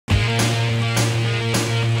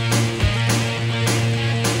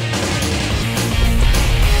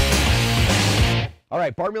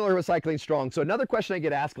right, Bart Miller with Cycling Strong. So another question I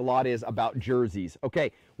get asked a lot is about jerseys.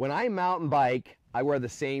 Okay, when I mountain bike, I wear the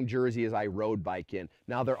same jersey as I road bike in.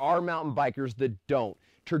 Now, there are mountain bikers that don't.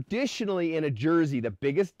 Traditionally, in a jersey, the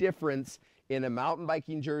biggest difference in a mountain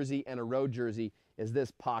biking jersey and a road jersey is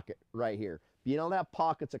this pocket right here. Being able to have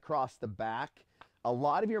pockets across the back. A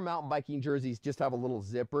lot of your mountain biking jerseys just have a little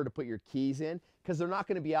zipper to put your keys in because they're not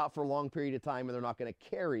going to be out for a long period of time and they're not going to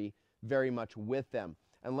carry very much with them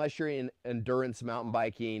unless you're in endurance mountain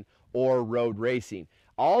biking or road racing.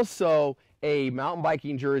 Also, a mountain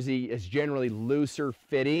biking jersey is generally looser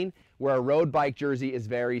fitting, where a road bike jersey is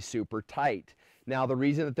very super tight. Now, the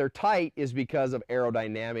reason that they're tight is because of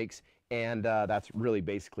aerodynamics, and that's really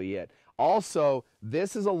basically it. Also,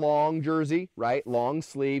 this is a long jersey, right? Long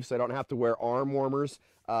sleeve, so I don't have to wear arm warmers.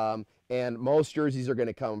 And most jerseys are going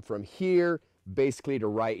to come from here, basically to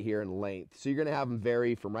right here in length. So you're going to have them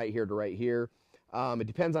vary from right here to right here. It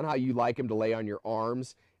depends on how you like them to lay on your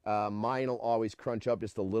arms. Mine will always crunch up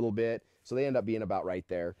just a little bit, so they end up being about right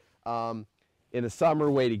there. In the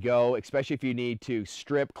summer, way to go, especially if you need to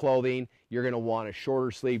strip clothing, you're going to want a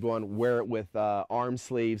shorter sleeved one, wear it with arm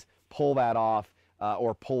sleeves, pull that off,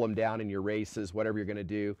 or pull them down in your races, whatever you're going to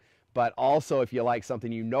do. But also, if you like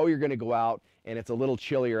something you know you're going to go out and it's a little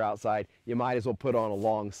chillier outside, you might as well put on a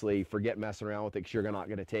long sleeve. Forget messing around with it because you're not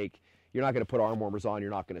going to put arm warmers on.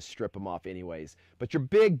 You're not going to strip them off anyways. But your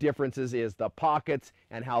big differences is the pockets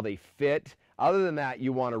and how they fit. Other than that,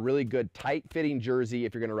 you want a really good tight-fitting jersey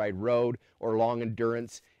if you're going to ride road or long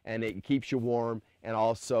endurance, and it keeps you warm and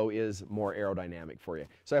also is more aerodynamic for you.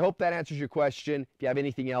 So I hope that answers your question. If you have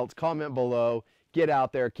anything else, comment below. Get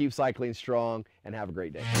out there, keep cycling strong, and have a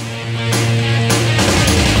great day.